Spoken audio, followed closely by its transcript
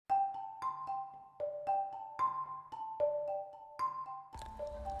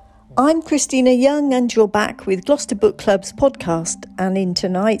I'm Christina Young and you're back with Gloucester Book Club's podcast, and in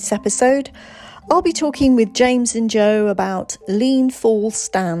tonight's episode I'll be talking with James and Joe about Lean Fall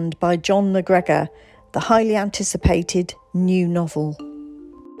Stand by John McGregor, the highly anticipated new novel.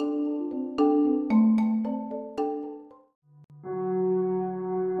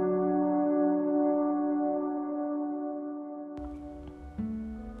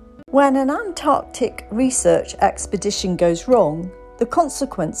 When an Antarctic research expedition goes wrong, the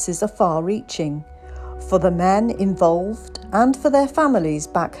consequences are far-reaching for the men involved and for their families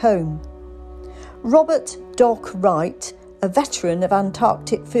back home. Robert Doc Wright, a veteran of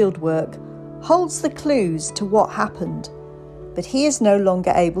Antarctic fieldwork, holds the clues to what happened, but he is no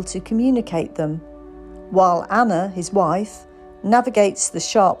longer able to communicate them, while Anna, his wife, navigates the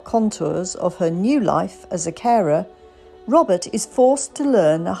sharp contours of her new life as a carer. Robert is forced to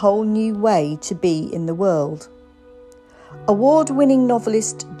learn a whole new way to be in the world. Award-winning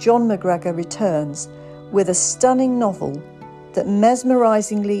novelist John McGregor returns with a stunning novel that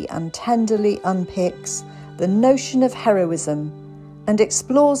mesmerisingly and tenderly unpicks the notion of heroism and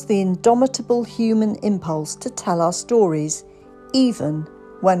explores the indomitable human impulse to tell our stories, even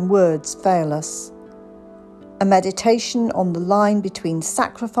when words fail us. A meditation on the line between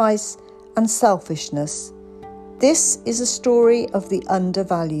sacrifice and selfishness. This is a story of the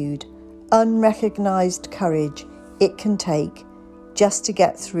undervalued, unrecognised courage it can take just to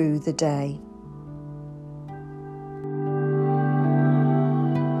get through the day.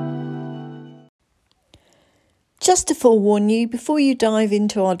 Just to forewarn you, before you dive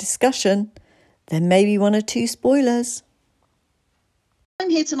into our discussion, there may be one or two spoilers. I'm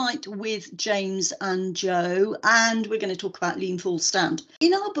here tonight with James and Joe, and we're going to talk about Lean Fall Stand.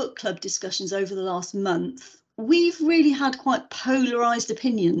 In our book club discussions over the last month, we've really had quite polarised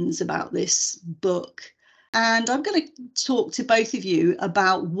opinions about this book. And I'm going to talk to both of you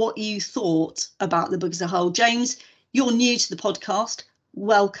about what you thought about the book as a whole. James, you're new to the podcast.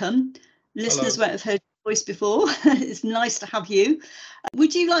 Welcome. Listeners won't have heard your voice before. It's nice to have you.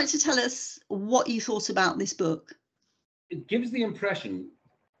 Would you like to tell us what you thought about this book? It gives the impression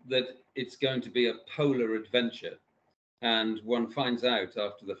that it's going to be a polar adventure. And one finds out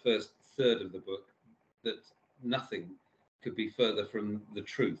after the first third of the book that nothing could be further from the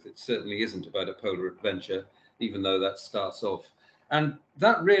truth. It certainly isn't about a polar adventure, even though that starts off. And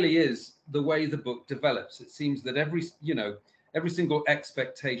that really is the way the book develops. It seems that every single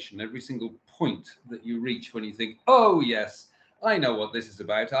expectation, every single point that you reach when you think, oh yes, I know what this is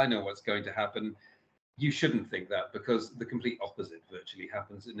about, I know what's going to happen, you shouldn't think that, because the complete opposite virtually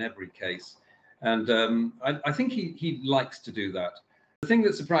happens in every case. And I think he likes to do that. The thing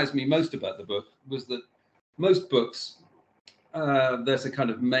that surprised me most about the book was that most books, there's a kind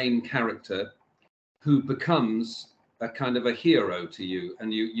of main character who becomes a kind of a hero to you,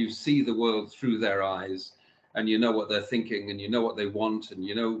 and you see the world through their eyes, and you know what they're thinking, and you know what they want, and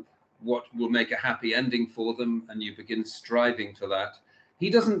you know what will make a happy ending for them, and you begin striving for that. He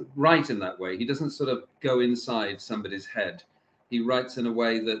doesn't write in that way. He doesn't sort of go inside somebody's head. He writes in a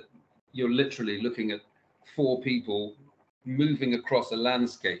way that you're literally looking at four people moving across a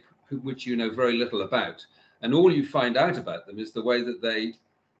landscape which you know very little about. And all you find out about them is the way that they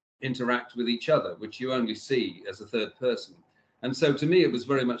interact with each other, which you only see as a third person. And so to me, it was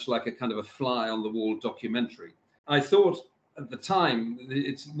very much like a kind of a fly on the wall documentary. I thought at the time,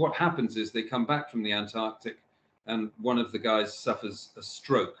 it's what happens is they come back from the Antarctic and one of the guys suffers a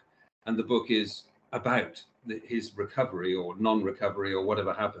stroke, and the book is about his recovery or non-recovery or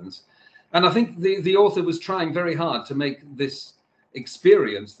whatever happens. And I think the author was trying very hard to make this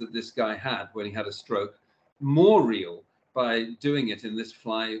experience that this guy had when he had a stroke more real by doing it in this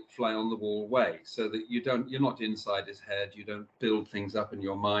fly on the wall way, so that you're not inside his head, you don't build things up in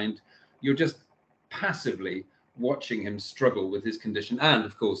your mind, you're just passively watching him struggle with his condition, and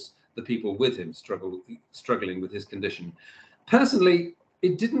of course the people with him struggling with his condition. Personally,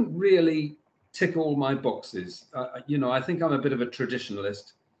 it didn't really tick all my boxes. I think I'm a bit of a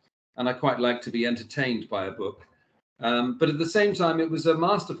traditionalist, and I quite like to be entertained by a book. But at the same time, it was a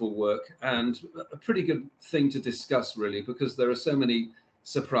masterful work and a pretty good thing to discuss, really, because there are so many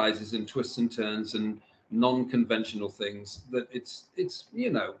surprises and twists and turns and non-conventional things that it's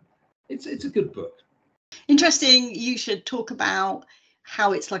a good book. Interesting. You should talk about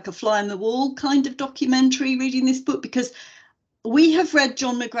how it's like a fly on the wall kind of documentary reading this book, because we have read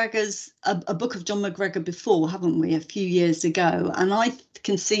John McGregor's a book of John McGregor before, haven't we, a few years ago, and I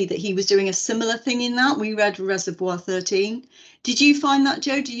can see that he was doing a similar thing in that. We read Reservoir 13. Did you find that,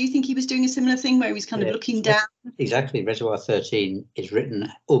 Joe? Do you think he was doing a similar thing where he was kind of looking down? Exactly. Reservoir 13 is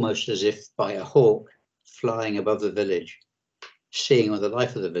written almost as if by a hawk flying above the village. seeing on the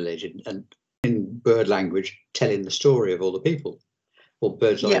life of the village and in bird language, telling the story of all the people, or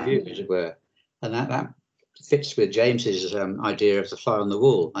bird's eye view, as it were. And that fits with James's idea of the fly on the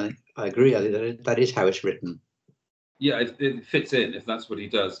wall. I agree. I think that is how it's written. Yeah, it fits in if that's what he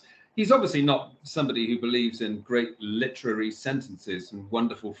does. He's obviously not somebody who believes in great literary sentences and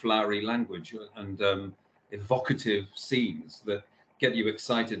wonderful flowery language and evocative scenes that get you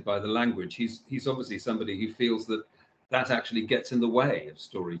excited by the language. He's obviously somebody who feels that actually gets in the way of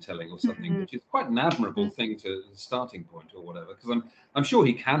storytelling or something, which is quite an admirable thing to the starting point or whatever, because I'm sure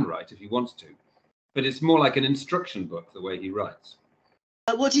he can write if he wants to, but it's more like an instruction book the way he writes.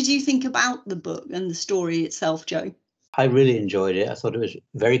 What did you think about the book and the story itself, Joe? I really enjoyed it. I thought it was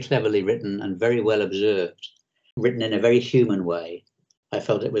very cleverly written and very well observed, written in a very human way. I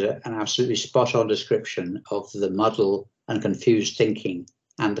felt it was an absolutely spot-on description of the muddle and confused thinking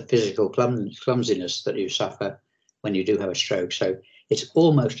and the physical clumsiness that you suffer when you do have a stroke. So it's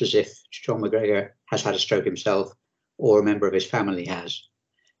almost as if John McGregor has had a stroke himself or a member of his family has.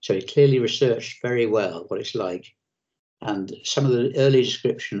 So he clearly researched very well what it's like. And some of the early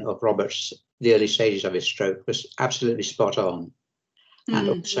description of Robert's, the early stages of his stroke, was absolutely spot on. And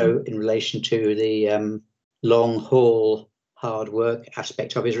also in relation to the long haul, hard work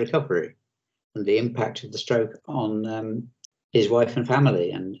aspect of his recovery and the impact of the stroke on his wife and family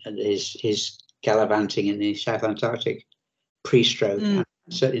and his gallivanting in the South Antarctic pre-stroke and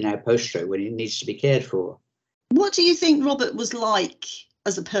certainly now post-stroke when he needs to be cared for. What do you think Robert was like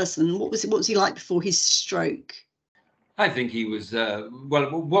as a person? What was he like before his stroke? I think he was,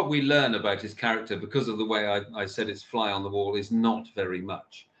 well, what we learn about his character, because of the way I said it's fly on the wall, is not very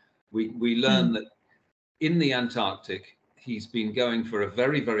much. We learn that in the Antarctic, he's been going for a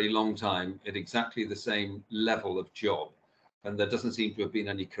very, very long time at exactly the same level of job. And there doesn't seem to have been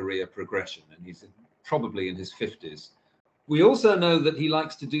any career progression. And he's probably in his 50s. We also know that he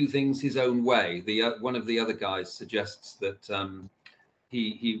likes to do things his own way. One of the other guys suggests that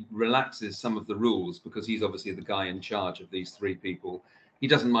he relaxes some of the rules because he's obviously the guy in charge of these three people. He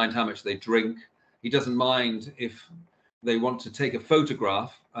doesn't mind how much they drink. He doesn't mind if they want to take a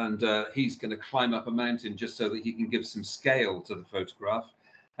photograph and he's going to climb up a mountain just so that he can give some scale to the photograph.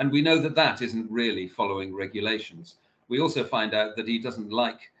 And we know that that isn't really following regulations. We also find out that he doesn't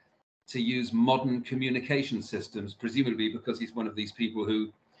like to use modern communication systems, presumably because he's one of these people who,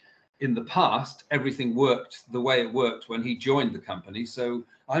 in the past, everything worked the way it worked when he joined the company. So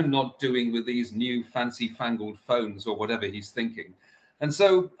I'm not doing with these new fancy fangled phones or whatever he's thinking. And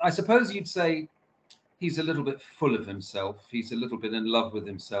so I suppose you'd say he's a little bit full of himself. He's a little bit in love with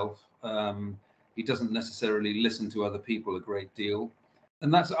himself. He doesn't necessarily listen to other people a great deal.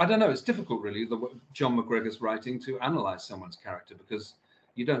 And that's, I don't know, it's difficult really, John McGregor's writing, to analyze someone's character because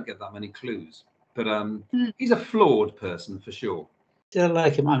you don't get that many clues. But he's a flawed person for sure. Did I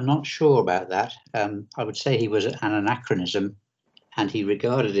like him? I'm not sure about that. I would say he was an anachronism and he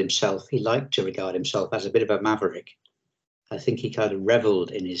liked to regard himself as a bit of a maverick. I think he kind of reveled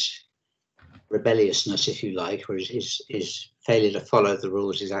in his rebelliousness, if you like, or his failure to follow the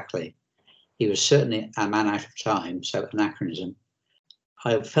rules exactly. He was certainly a man out of time, so anachronism.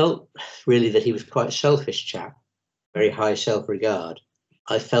 I felt really that he was quite a selfish chap, very high self-regard.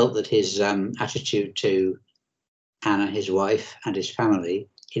 I felt that his attitude to Anna, his wife, and his family,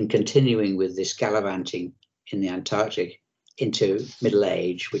 in continuing with this gallivanting in the Antarctic into middle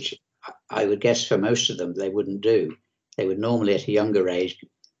age, which I would guess for most of them they wouldn't do. They would normally at a younger age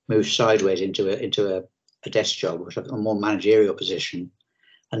move sideways into a desk job or a more managerial position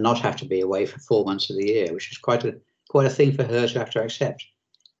and not have to be away for 4 months of the year, which is quite a thing for her to have to accept,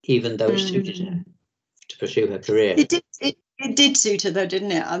 even though it suited her to pursue her career. It did suit her though,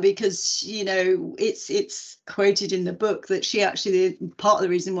 didn't it? Because, you know, it's quoted in the book that she actually, part of the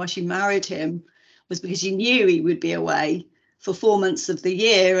reason why she married him was because she knew he would be away for 4 months of the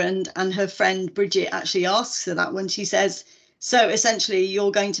year. And her friend Bridget actually asks her that when she says, so essentially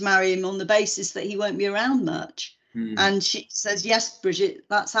you're going to marry him on the basis that he won't be around much. And she says, yes, Bridget,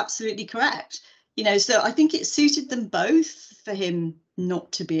 that's absolutely correct. You know, so I think it suited them both for him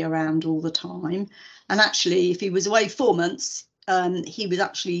not to be around all the time. And actually, if he was away 4 months, he was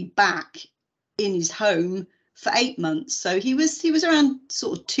actually back in his home for 8 months. So he was around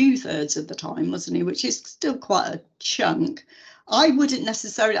sort of 2/3 of the time, wasn't he? Which is still quite a chunk. I wouldn't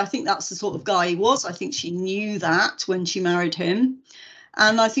necessarily, I think that's the sort of guy he was. I think she knew that when she married him.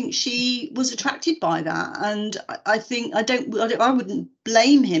 And I think she was attracted by that. And I think I wouldn't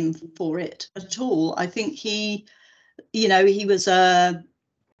blame him for it at all. I think he was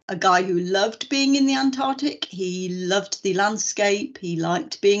a guy who loved being in the Antarctic. He loved the landscape. He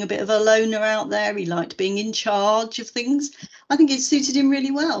liked being a bit of a loner out there. He liked being in charge of things. I think it suited him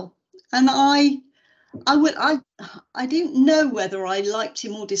really well. And I didn't know whether I liked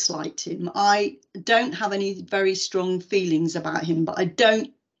him or disliked him. I don't have any very strong feelings about him, but I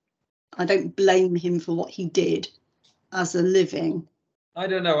don't blame him for what he did as a living. I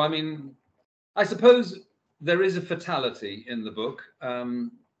don't know. I mean, I suppose there is a fatality in the book,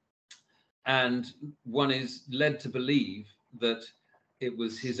 and one is led to believe that it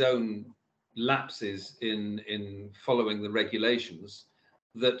was his own lapses in following the regulations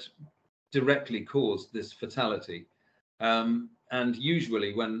that directly caused this fatality. And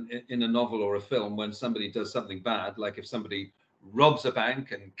usually when in a novel or a film, when somebody does something bad, like if somebody robs a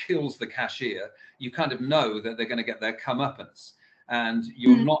bank and kills the cashier, you kind of know that they're going to get their comeuppance, and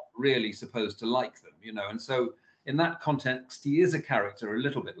you're not really supposed to like them, you know. And so in that context, he is a character a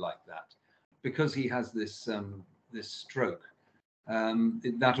little bit like that, because he has this this stroke.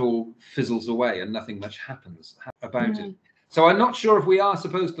 That all fizzles away and nothing much happens about it. So I'm not sure if we are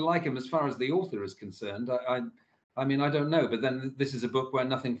supposed to like him as far as the author is concerned. I mean, I don't know. But then this is a book where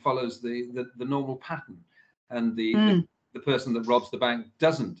nothing follows the normal pattern, and the person that robs the bank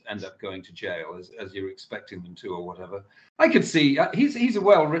doesn't end up going to jail as you're expecting them to, or whatever. I could see he's a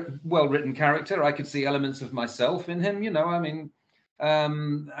well-written character. I could see elements of myself in him, you know. I mean,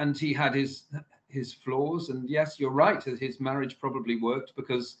 and he had his flaws. And yes, you're right. His marriage probably worked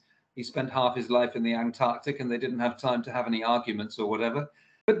because he spent half his life in the Antarctic and they didn't have time to have any arguments or whatever.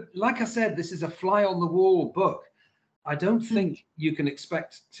 But like I said, this is a fly on the wall book. I don't think you can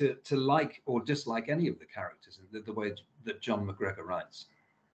expect to like or dislike any of the characters in the way that John McGregor writes.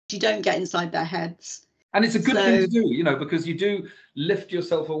 You don't get inside their heads. And it's a good thing to do, you know, because you do lift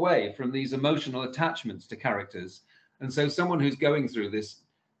yourself away from these emotional attachments to characters. And so someone who's going through this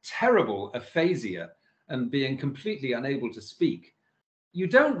terrible aphasia and being completely unable to speak, you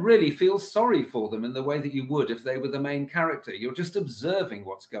don't really feel sorry for them in the way that you would if they were the main character. You're just observing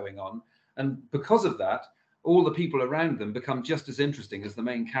what's going on. And because of that, all the people around them become just as interesting as the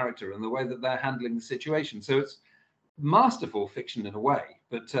main character and the way that they're handling the situation. So it's masterful fiction in a way,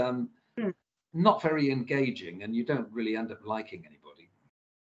 but not very engaging, and you don't really end up liking anybody.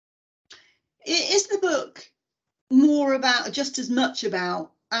 Is the book more about, just as much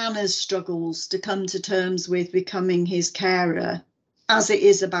about Anna's struggles to come to terms with becoming his carer as it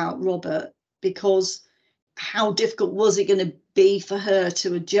is about Robert? Because how difficult was it going to be for her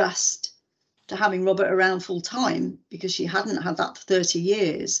to adjust to having Robert around full time, because she hadn't had that for 30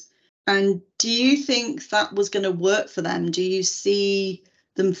 years. And do you think that was going to work for them? Do you see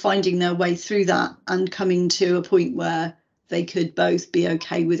them finding their way through that and coming to a point where they could both be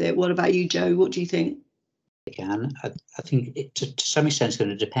okay with it? What about you, Joe? What do you think? I think it, to some extent, it's going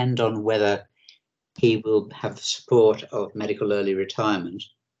to depend on whether he will have the support of medical early retirement,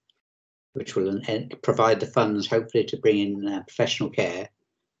 which will provide the funds, hopefully, to bring in professional care,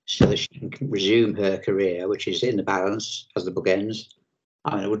 so that she can resume her career, which is in the balance as the book ends.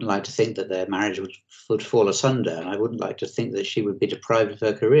 I mean, I wouldn't like to think that their marriage would fall asunder, and I wouldn't like to think that she would be deprived of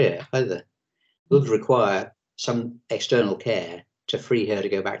her career either. It would require some external care to free her to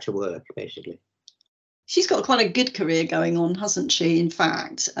go back to work, basically. She's got quite a good career going on, hasn't she, in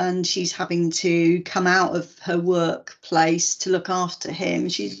fact? And she's having to come out of her workplace to look after him.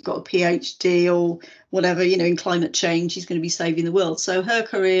 She's got a PhD or whatever, you know, in climate change. She's going to be saving the world. So her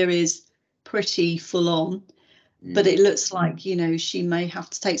career is pretty full on. But it looks like, you know, she may have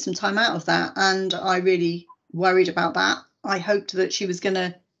to take some time out of that. And I really worried about that. I hoped that she was going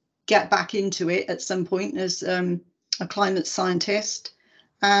to get back into it at some point as a climate scientist.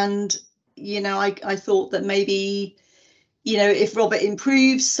 And you know, I thought that maybe, you know, if Robert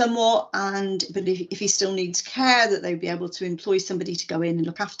improves somewhat, but if he still needs care, that they'd be able to employ somebody to go in and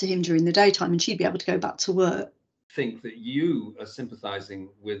look after him during the daytime, and she'd be able to go back to work. I think that you are sympathizing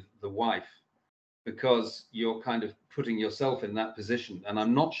with the wife because you're kind of putting yourself in that position. And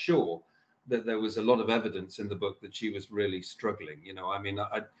I'm not sure that there was a lot of evidence in the book that she was really struggling. You know, I mean,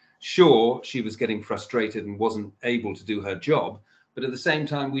 sure, she was getting frustrated and wasn't able to do her job. But at the same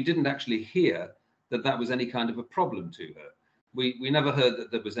time, we didn't actually hear that that was any kind of a problem to her. We never heard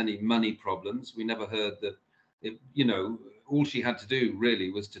that there was any money problems. We never heard that, you know, all she had to do really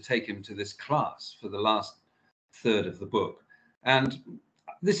was to take him to this class for the last third of the book. And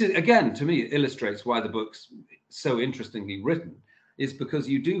this is, again, to me, it illustrates why the book's so interestingly written, is because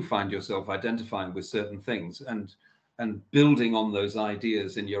you do find yourself identifying with certain things and building on those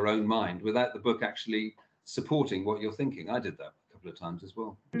ideas in your own mind without the book actually supporting what you're thinking. I did that of times as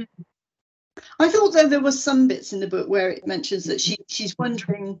well. I thought though there was some bits in the book where it mentions that she's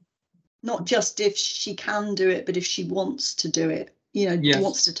wondering not just if she can do it, but if she wants to do it, Yes,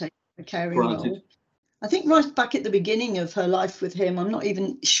 wants to take a caring granted. role. I think right back at the beginning of her life with him, I'm not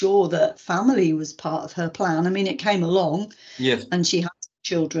even sure that family was part of her plan. I mean, it came along Yes. and she had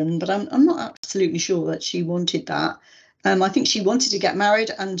children, but I'm not absolutely sure that she wanted that. I think she wanted to get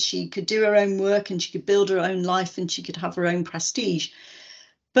married and she could do her own work and she could build her own life and she could have her own prestige.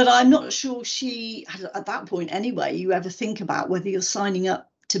 But I'm not sure she, at that point anyway, you ever think about whether you're signing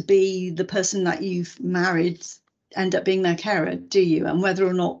up to be the person that you've married, end up being their carer, do you? And whether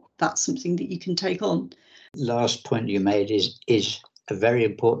or not that's something that you can take on. Last point you made is a very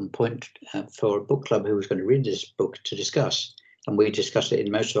important point for a book club who was going to read this book to discuss. And we discussed it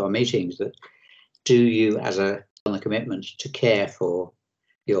in most of our meetings, that do you, as on a commitment to care for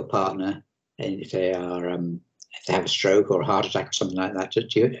your partner, and if they are if they have a stroke or a heart attack or something like that,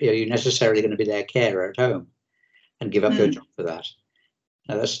 are you necessarily going to be their carer at home and give up your job for that?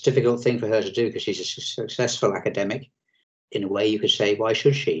 Now, that's a difficult thing for her to do because she's a successful academic. In a way, you could say, why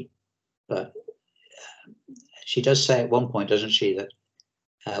should she? But she does say at one point, doesn't she,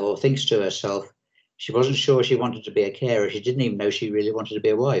 that, or thinks to herself, she wasn't sure she wanted to be a carer. She didn't even know she really wanted to be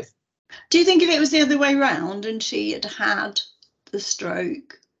a wife. Do you think if it was the other way round and she had had the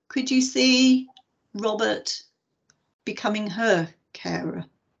stroke, could you see Robert becoming her carer?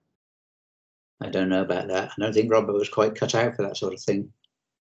 I don't know about that. I don't think Robert was quite cut out for that sort of thing,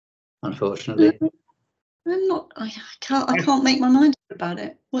 unfortunately. I'm not. I can't make my mind up about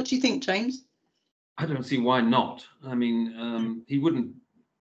it. What do you think, James? I don't see why not. I mean, he wouldn't.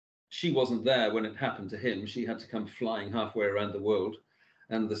 She wasn't there when it happened to him. She had to come flying halfway around the world,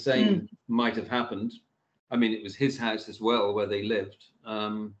 and the same might have happened. I mean, it was his house as well where they lived.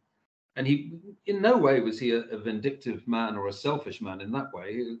 And he, in no way was he a vindictive man or a selfish man in that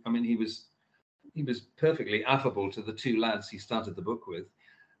way. I mean, he was perfectly affable to the two lads he started the book with.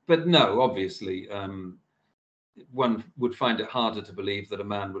 But no, obviously, one would find it harder to believe that a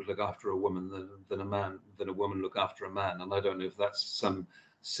man would look after a woman than a woman look after a man. And I don't know if that's some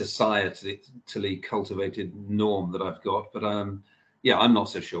societally cultivated norm that I've got, but yeah, I'm not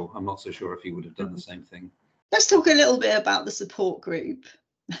so sure. I'm not so sure if he would have done the same thing. Let's talk a little bit about the support group.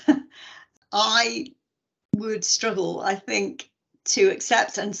 I would struggle, I think, to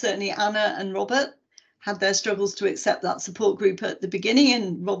accept, and certainly Anna and Robert had their struggles to accept that support group at the beginning,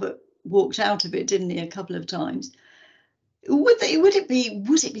 and Robert walked out of it, didn't he, a couple of times. Would it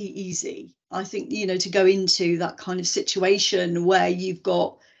be easy, I think, to go into that kind of situation where you've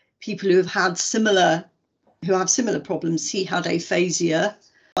got people who have similar problems? He had aphasia,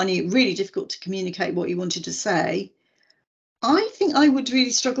 finding it really difficult to communicate what he wanted to say. I think I would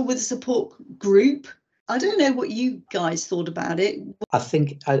really struggle with a support group. I don't know what you guys thought about it. I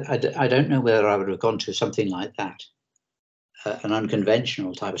think I don't know whether I would have gone to something like that, an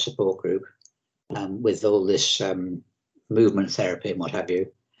unconventional type of support group, with all this movement therapy and what have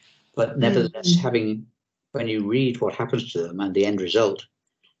you. But nevertheless, when you read what happens to them and the end result,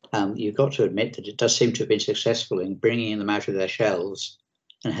 you've got to admit that it does seem to have been successful in bringing them out of their shells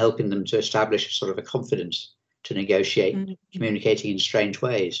and helping them to establish a sort of a confidence to negotiate, communicating in strange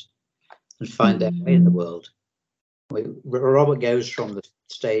ways and find their way in the world. Robert goes from the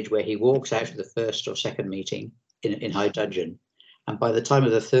stage where he walks out of the first or second meeting in High Dudgeon, and by the time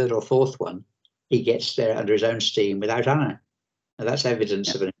of the third or fourth one, he gets there under his own steam without Anna. Now that's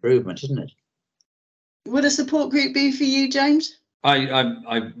evidence of an improvement, isn't it? Would a support group be for you, James?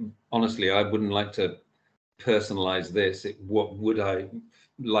 I honestly, I wouldn't like to personalize this. What would I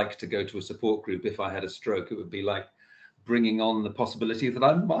like to go to a support group if I had a stroke? It would be like bringing on the possibility that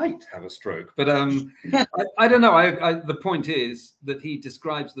I might have a stroke. But I don't know. The point is that he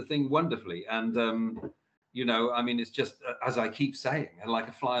describes the thing wonderfully, and I mean, it's just, as I keep saying, like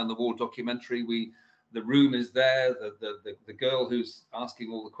a fly on the wall documentary. The room is there. The girl who's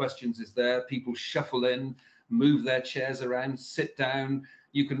asking all the questions is there. People shuffle in, move their chairs around, sit down.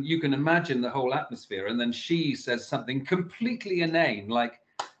 You can imagine the whole atmosphere, and then she says something completely inane, like,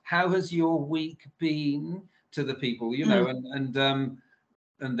 "How has your week been?" to the people, and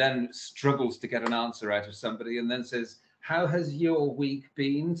then struggles to get an answer out of somebody, and then says, "How has your week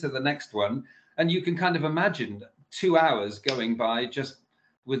been?" to the next one, and you can kind of imagine 2 hours going by just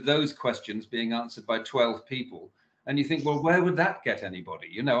with those questions being answered by 12 people, and you think, well, where would that get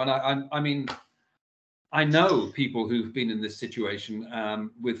anybody? And I mean, I know people who've been in this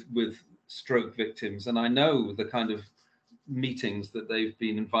situation with stroke victims, and I know the kind of meetings that they've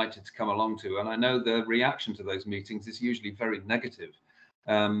been invited to come along to, and I know the reaction to those meetings is usually very negative.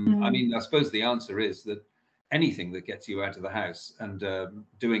 I mean, I suppose the answer is that anything that gets you out of the house and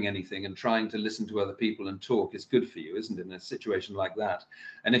doing anything and trying to listen to other people and talk is good for you, isn't it, in a situation like that?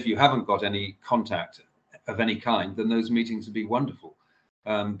 And if you haven't got any contact of any kind, then those meetings would be wonderful.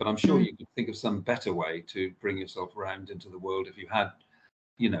 But I'm sure you could think of some better way to bring yourself around into the world if you had,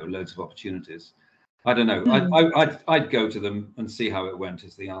 you know, loads of opportunities. I don't know. I'd go to them and see how it went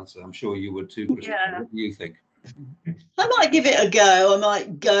is the answer. I'm sure you would too, Christopher. Yeah. What do you think? I might give it a go. I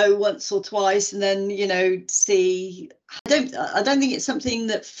might go once or twice and then, you know, see. I don't think it's something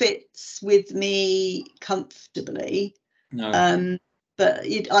that fits with me comfortably. No. But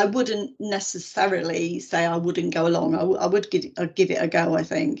I wouldn't necessarily say I wouldn't go along. I would give it a go, I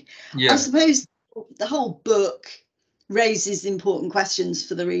think. Yeah. I suppose the whole book raises important questions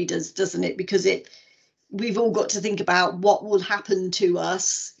for the readers, doesn't it? Because we've all got to think about what will happen to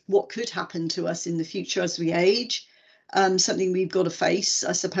us, what could happen to us in the future as we age. Something we've got to face,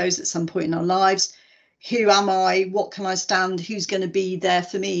 I suppose, at some point in our lives. Who am I? What can I stand? Who's going to be there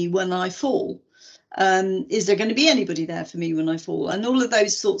for me when I fall? Is there going to be anybody there for me when I fall? And all of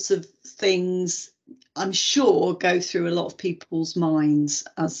those sorts of things, I'm sure, go through a lot of people's minds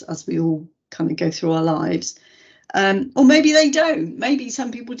as we all kind of go through our lives. Or maybe they don't. Maybe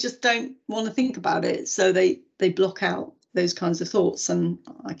some people just don't want to think about it, so they block out those kinds of thoughts, and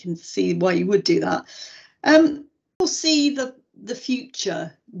I can see why you would do that. We'll see the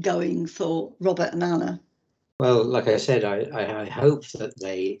future going for Robert and Anna. Well, like I said, I hope that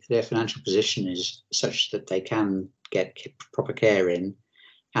their financial position is such that they can get proper care in,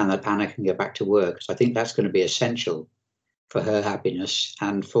 and that Anna can get back to work. So I think that's going to be essential for her happiness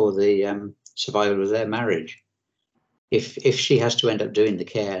and for the survival of their marriage. If she has to end up doing the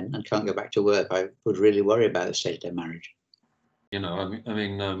care and can't go back to work, I would really worry about the state of their marriage. You know, I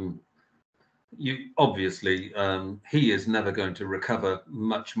mean, you obviously he is never going to recover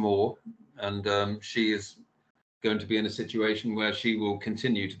much more, and she is going to be in a situation where she will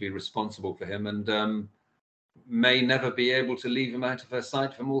continue to be responsible for him and may never be able to leave him out of her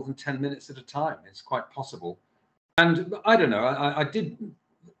sight for more than 10 minutes at a time. It's quite possible. And I don't know, I did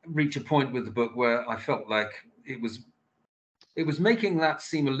reach a point with the book where I felt like it was making that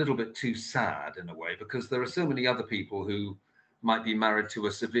seem a little bit too sad in a way, because there are so many other people who might be married to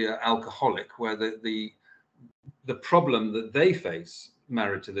a severe alcoholic, where the problem that they face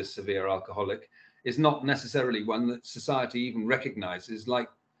married to this severe alcoholic is not necessarily one that society even recognizes, like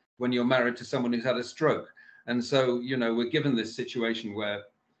when you're married to someone who's had a stroke. And so, you know, we're given this situation where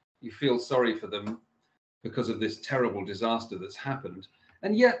you feel sorry for them because of this terrible disaster that's happened.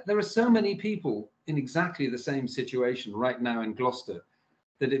 And yet there are so many people in exactly the same situation right now in Gloucester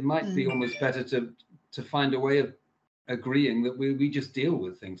that it might be almost better to find a way of agreeing that we just deal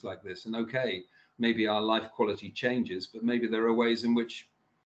with things like this. And okay, maybe our life quality changes, but maybe there are ways in which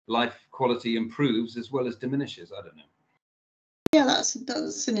life quality improves as well as diminishes. I don't know. Yeah,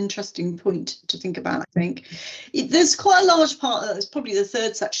 that's an interesting point to think about. I think there's quite a large part. It's probably the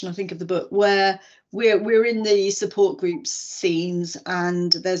third section, I think, of the book where we're in the support group scenes,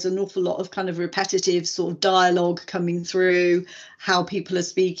 and there's an awful lot of kind of repetitive sort of dialogue coming through, how people are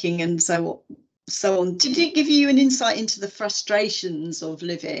speaking and so on. Did it give you an insight into the frustrations of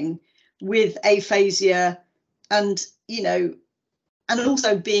living with aphasia, and you know, and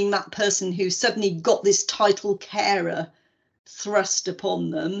also being that person who suddenly got this title carer thrust upon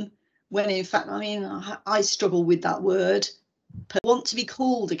them, when in fact, I mean, I struggle with that word, but I want to be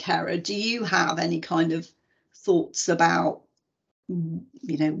called a carer. Do you have any kind of thoughts about,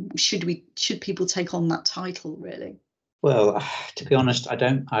 you know, should people take on that title, really? Well, to be honest, I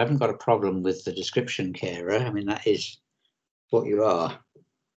haven't got a problem with the description carer. I mean, that is what you are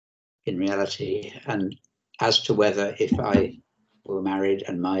in reality. And as to whether if I were married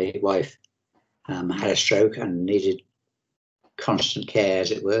and my wife had a stroke and needed constant care, as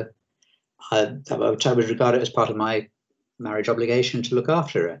it were, I would regard it as part of my marriage obligation to look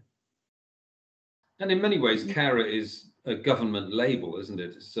after her. And in many ways, carer is a government label, isn't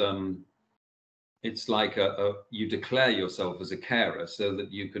it? It's like you declare yourself as a carer so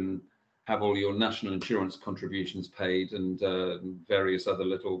that you can have all your national insurance contributions paid and various other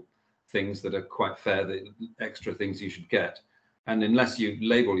little things that are quite fair, the extra things you should get. And unless you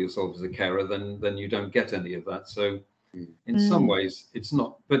label yourself as a carer, then you don't get any of that. So in some ways, it's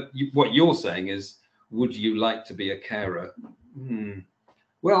not. But what you're saying is, would you like to be a carer?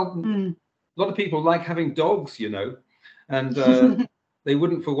 Well, a lot of people like having dogs, you know, and they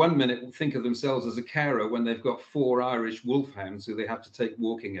wouldn't for 1 minute think of themselves as a carer when they've got 4 Irish wolfhounds who they have to take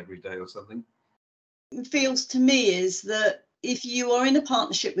walking every day or something. It feels to me is that if you are in a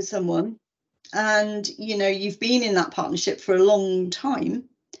partnership with someone and, you know, you've been in that partnership for a long time,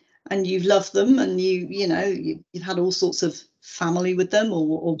 and you've loved them, and you've had all sorts of family with them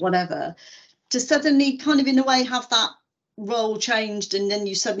or whatever, to suddenly kind of in a way have that role changed, and then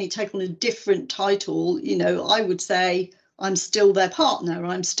you suddenly take on a different title. I would say I'm still their partner,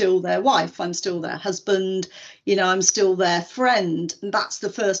 I'm still their wife, I'm still their husband, I'm still their friend, and that's the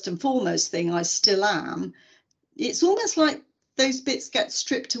first and foremost thing. I still am. It's almost like those bits get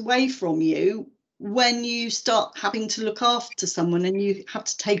stripped away from you when you start having to look after someone and you have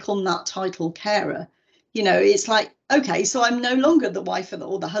to take on that title carer. It's like, okay, so I'm no longer the wife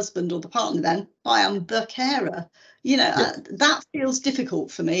or the husband or the partner, then I am the carer. That feels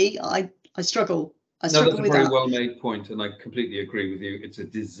difficult for me. I struggle. That's a very well made point, and I completely agree with you. It's a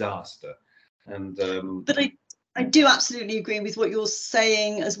disaster. And but I do absolutely agree with what you're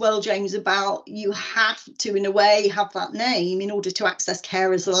saying as well, James, about you have to, in a way, have that name in order to access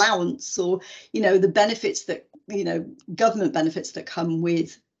carers allowance, or, the benefits that, government benefits that come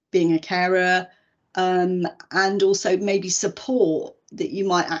with being a carer, and also maybe support that you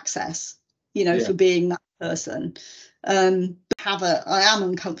might access, for being that person. I am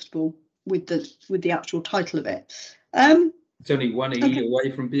uncomfortable with the actual title of it. It's only one E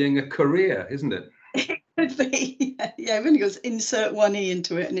away from being a career, isn't it? It could be. Yeah, it really goes insert one E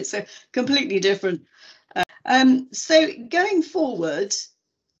into it, and it's a completely different. So going forward,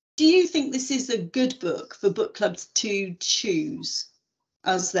 do you think this is a good book for book clubs to choose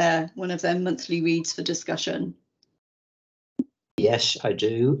as one of their monthly reads for discussion? Yes, I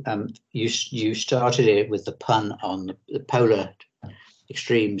do. You started it with the pun on the polar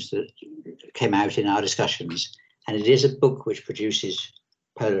extremes that came out in our discussions, and it is a book which produces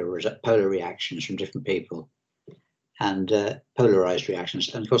polar reactions from different people, and polarized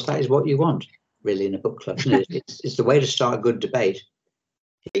reactions. And of course, that is what you want, really, in a book club, isn't it? It's the way to start a good debate.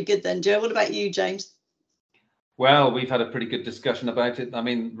 Pretty good then, Joe. What about you, James? Well, we've had a pretty good discussion about it. I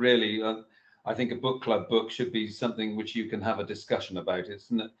mean, really, I think a book club book should be something which you can have a discussion about.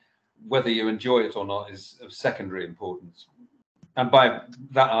 It's whether you enjoy it or not is of secondary importance. And by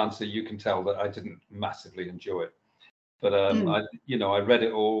that answer, you can tell that I didn't massively enjoy it. But I read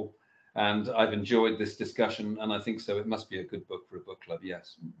it all, and I've enjoyed this discussion, and I think so. It must be a good book for a book club.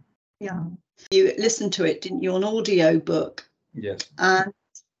 Yes. Yeah. You listened to it, didn't you, on audio book? Yes. And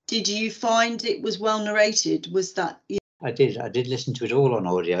did you find it was well narrated? Was that? I did listen to it all on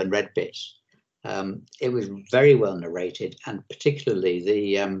audio and read bits. It was very well narrated, and particularly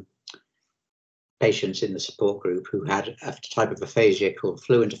the patients in the support group who had a type of aphasia called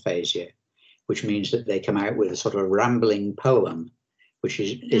fluent aphasia, which means that they come out with a sort of rambling poem, which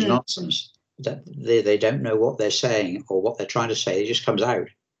is nonsense. That they don't know what they're saying or what they're trying to say. It just comes out.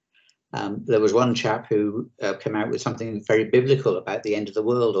 There was one chap who came out with something very biblical about the end of the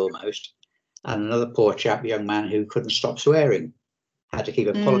world almost, and another poor chap, young man, who couldn't stop swearing, had to keep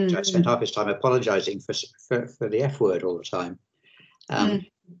apologizing, spent half his time apologizing for the F word all the time.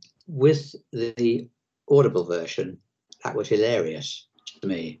 With the Audible version, that was hilarious to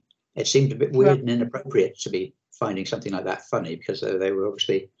me. It seemed a bit weird and inappropriate to be finding something like that funny, because they were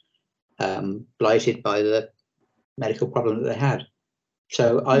obviously blighted by the medical problem that they had.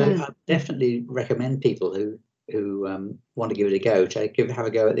 So I definitely recommend people who want to give it a go to have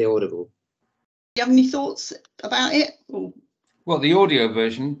a go at the Audible. Do you have any thoughts about it? Well, the audio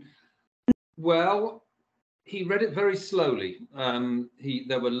version, well, he read it very slowly.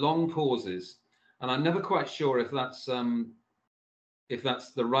 There were long pauses, and I'm never quite sure if that's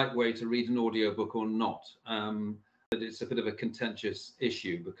the right way to read an audiobook or not. But it's a bit of a contentious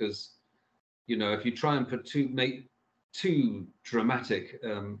issue, because if you try and make too dramatic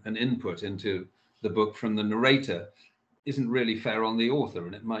an input into the book from the narrator, isn't really fair on the author,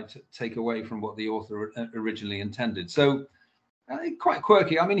 and it might take away from what the author originally intended. So quite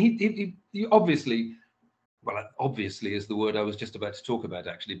quirky. I mean, he obviously, well, obviously is the word I was just about to talk about,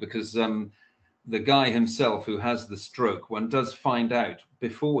 actually, because the guy himself who has the stroke, one does find out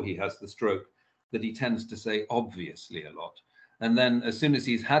before he has the stroke that he tends to say obviously a lot. And then as soon as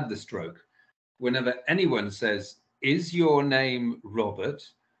he's had the stroke, whenever anyone says, "Is your name Robert?"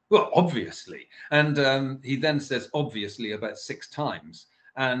 Well, obviously. And he then says obviously about 6 times.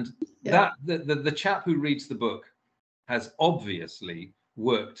 And that the chap who reads the book has obviously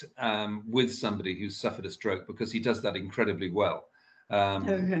worked with somebody who's suffered a stroke, because he does that incredibly well.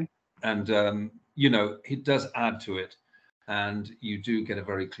 And it does add to it. And you do get a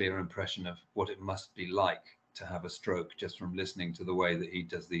very clear impression of what it must be like to have a stroke, just from listening to the way that he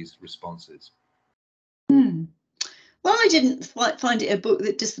does these responses. Well, I didn't find it a book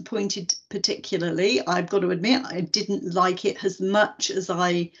that disappointed particularly. I've got to admit, I didn't like it as much as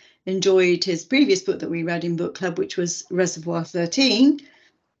I enjoyed his previous book that we read in book club, which was Reservoir 13.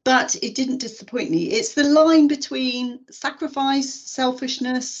 but it didn't disappoint me. It's the line between sacrifice,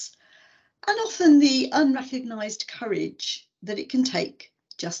 selfishness, and often the unrecognised courage that it can take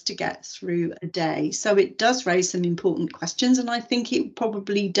just to get through a day. So it does raise some important questions, and I think it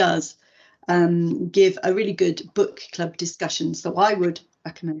probably does give a really good book club discussion. So I would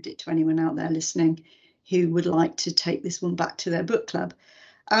recommend it to anyone out there listening who would like to take this one back to their book club.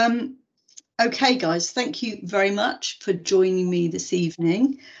 Okay, guys, thank you very much for joining me this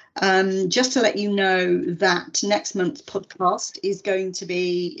evening. Just to let you know that next month's podcast is going to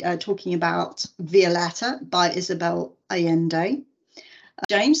be talking about Violetta by Isabel Allende.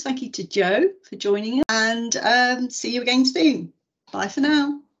 James, thank you to Joe for joining us, and see you again soon. Bye for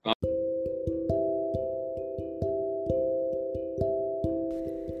now. Bye.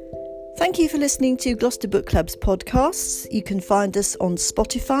 Thank you for listening to Gloucester Book Club's podcasts. You can find us on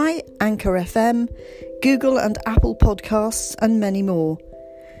Spotify, Anchor FM, Google and Apple Podcasts, and many more.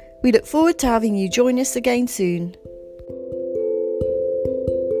 We look forward to having you join us again soon.